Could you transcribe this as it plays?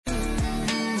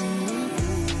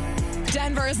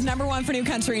Denver's number one for new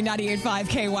country, 98.5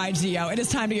 KYGO. It is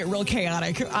time to get real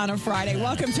chaotic on a Friday.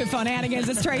 Welcome to Funanigans.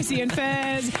 It's Tracy and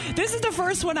Fez. This is the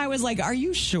first one I was like, are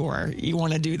you sure you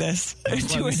want to do this?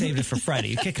 Well, we saved it for Friday.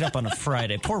 You kick it up on a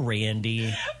Friday. Poor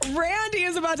Randy. Randy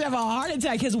is about to have a heart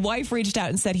attack. His wife reached out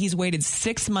and said he's waited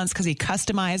 6 months because he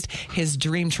customized his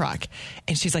dream truck.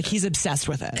 And she's like, he's obsessed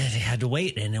with it. And he had to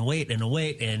wait and wait and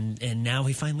wait, and now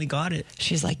he finally got it.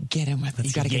 She's like, get him with it.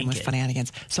 You got to get him with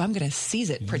Funanigans. So I'm going to seize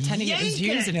it, pretending it was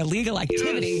used in illegal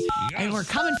activity. Yes. And we're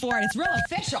coming for it. It's real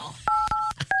official.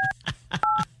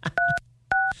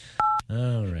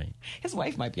 All right. His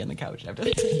wife might be on the couch after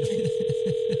this.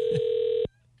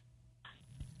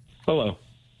 Hello.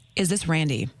 Is this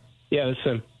Randy? Yeah, this is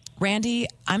him. Randy,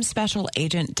 I'm Special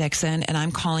Agent Dixon, and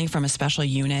I'm calling from a special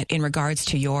unit in regards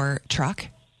to your truck.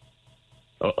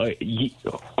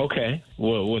 Okay.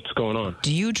 Well, what's going on?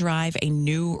 Do you drive a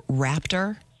new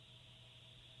Raptor?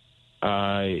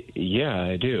 Yeah,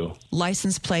 I do.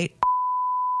 License plate?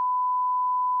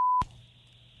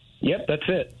 Yep, that's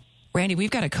it. Randy,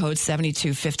 we've got a code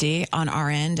 7250 on our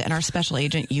end, and our special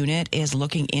agent unit is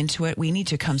looking into it. We need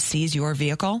to come seize your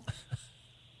vehicle.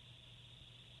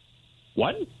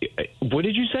 What? What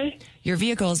did you say? Your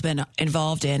vehicle has been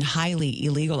involved in highly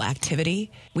illegal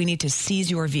activity. We need to seize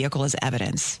your vehicle as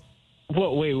evidence.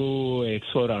 Well, wait.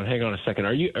 Slow down. Hang on a second.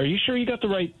 Are you sure you got the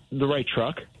right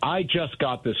truck? I just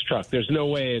got this truck. There's no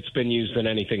way it's been used in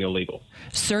anything illegal.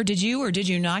 Sir, did you or did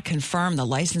you not confirm the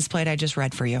license plate I just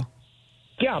read for you?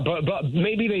 Yeah, but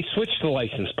maybe they switched the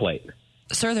license plate.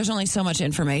 Sir, there's only so much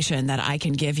information that I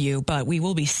can give you, but we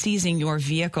will be seizing your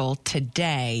vehicle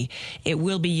today. It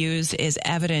will be used as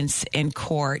evidence in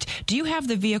court. Do you have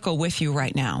the vehicle with you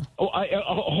right now? Oh,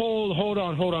 hold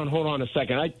on a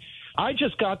second. I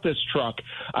just got this truck.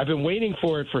 I've been waiting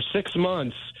for it for 6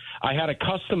 months. I had a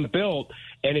custom built,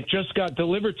 and it just got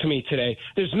delivered to me today.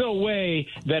 There's no way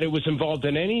that it was involved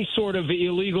in any sort of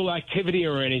illegal activity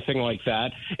or anything like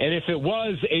that. And if it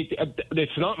was,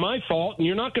 it's not my fault, and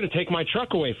you're not going to take my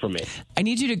truck away from me. I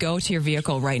need you to go to your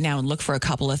vehicle right now and look for a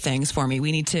couple of things for me.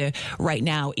 We need to, right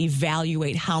now,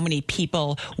 evaluate how many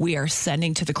people we are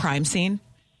sending to the crime scene.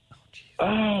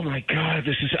 Oh, my God.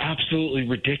 This is absolutely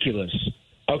ridiculous.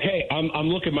 Okay, I'm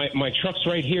looking. My truck's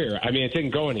right here. I mean, it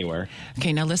didn't go anywhere.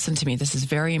 Okay, now listen to me. This is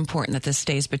very important that this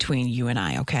stays between you and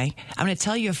I, okay? I'm going to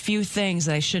tell you a few things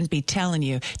that I shouldn't be telling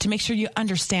you to make sure you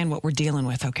understand what we're dealing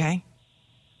with, okay?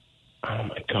 Oh,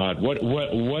 my God.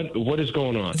 What is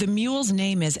going on? The mule's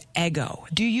name is Eggo.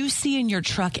 Do you see in your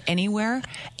truck anywhere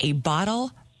a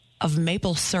bottle of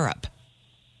maple syrup?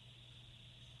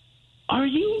 Are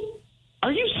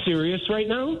you serious right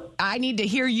now? I need to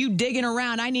hear you digging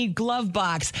around. I need glove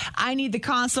box. I need the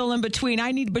console in between.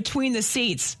 I need between the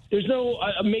seats. There's no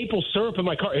maple syrup in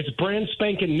my car. It's brand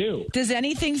spanking new. Does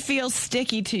anything feel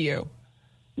sticky to you?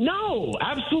 No,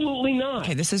 absolutely not.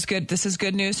 Okay, this is good. This is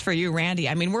good news for you, Randy.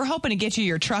 I mean, we're hoping to get you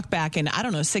your truck back in,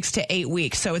 6 to 8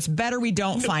 weeks. So it's better we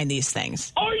don't find these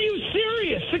things. Are you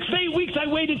serious? 6 to 8 weeks?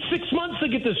 I waited 6 months to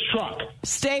get this truck.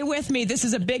 Stay with me. This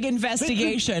is a big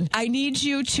investigation. I need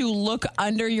you to look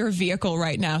under your vehicle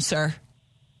right now, sir.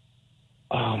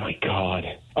 Oh, my God.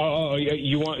 Oh,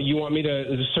 you want me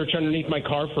to search underneath my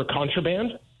car for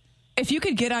contraband? If you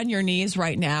could get on your knees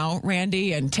right now,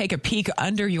 Randy, and take a peek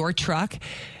under your truck,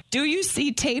 do you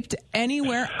see taped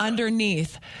anywhere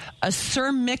underneath a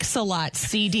Sir Mix-a-Lot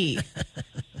CD?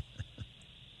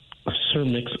 Sir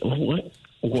Mix-a-Lot?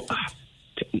 What?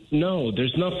 No,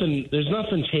 there's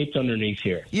nothing taped underneath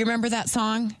here. You remember that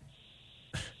song?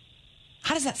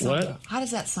 How does that song What? go? How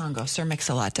does that song go? Sir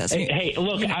Mix-a-Lot does. Hey,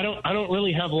 look, I don't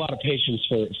really have a lot of patience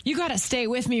for this. You got to stay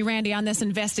with me, Randy, on this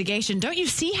investigation. Don't you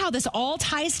see how this all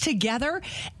ties together?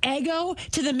 Eggo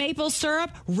to the maple syrup,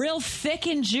 real thick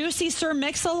and juicy Sir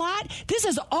Mix-a-Lot. This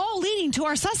is all leading to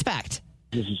our suspect.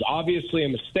 This is obviously a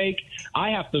mistake.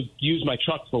 I have to use my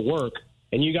truck for work,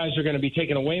 and you guys are going to be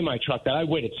taking away my truck that I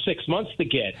waited 6 months to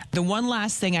get. The one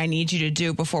last thing I need you to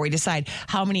do before we decide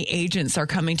how many agents are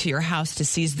coming to your house to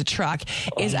seize the truck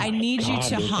is I need you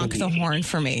to honk the horn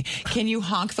for me. Can you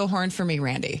honk the horn for me,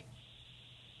 Randy?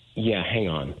 Yeah, hang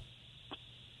on.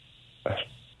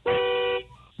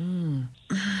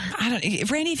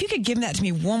 Randy, if you could give that to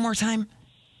me one more time.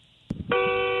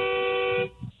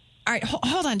 All right,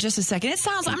 hold on just a second. It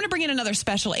sounds, I'm going to bring in another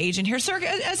special agent here. Sir,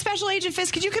 Special Agent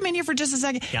Fisk, could you come in here for just a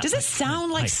second? Yeah. Does it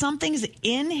sound like something's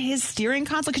in his steering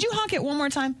console? Could you honk it one more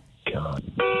time? God.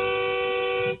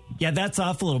 Yeah, that's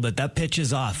off a little bit. That pitch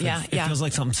is off. Yeah, It feels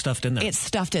like something's stuffed in there. It's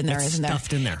stuffed in there, It's isn't there?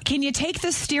 stuffed in there. Can you take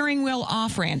the steering wheel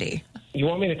off, Randy? You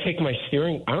want me to take my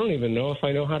steering? I don't even know if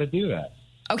I know how to do that.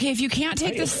 Okay, if you can't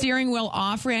take the steering wheel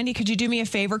off, Randy, could you do me a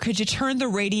favor? Could you turn the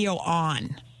radio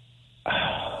on?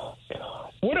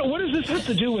 What does this have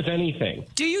to do with anything?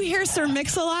 Do you hear Sir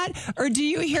Mix-a-Lot, or do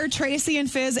you hear Tracy and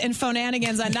Fizz and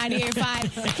Phonanigans on 98.5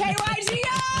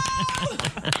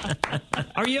 KYGO?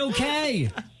 Are you okay?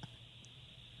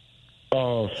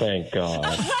 Oh, thank God.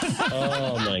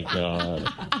 Oh, my God.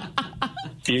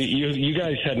 You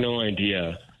guys had no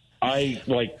idea. I,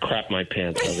 crap my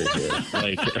pants over here.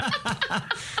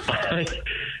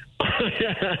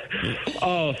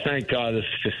 Oh, thank God. This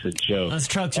is just a joke. This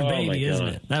truck's your baby, isn't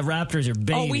it? That Raptor's your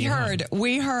baby. Oh, we heard.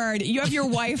 We heard. You have your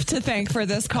wife to thank for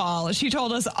this call. She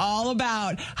told us all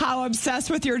about how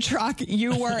obsessed with your truck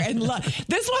you were. And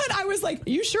this one, I was like,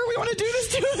 you sure we want to do this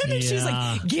to him? And she's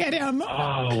like, get him.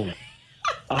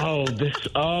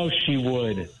 She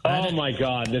would. Oh, my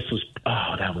God.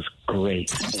 That was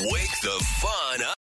great. Wake the fun up.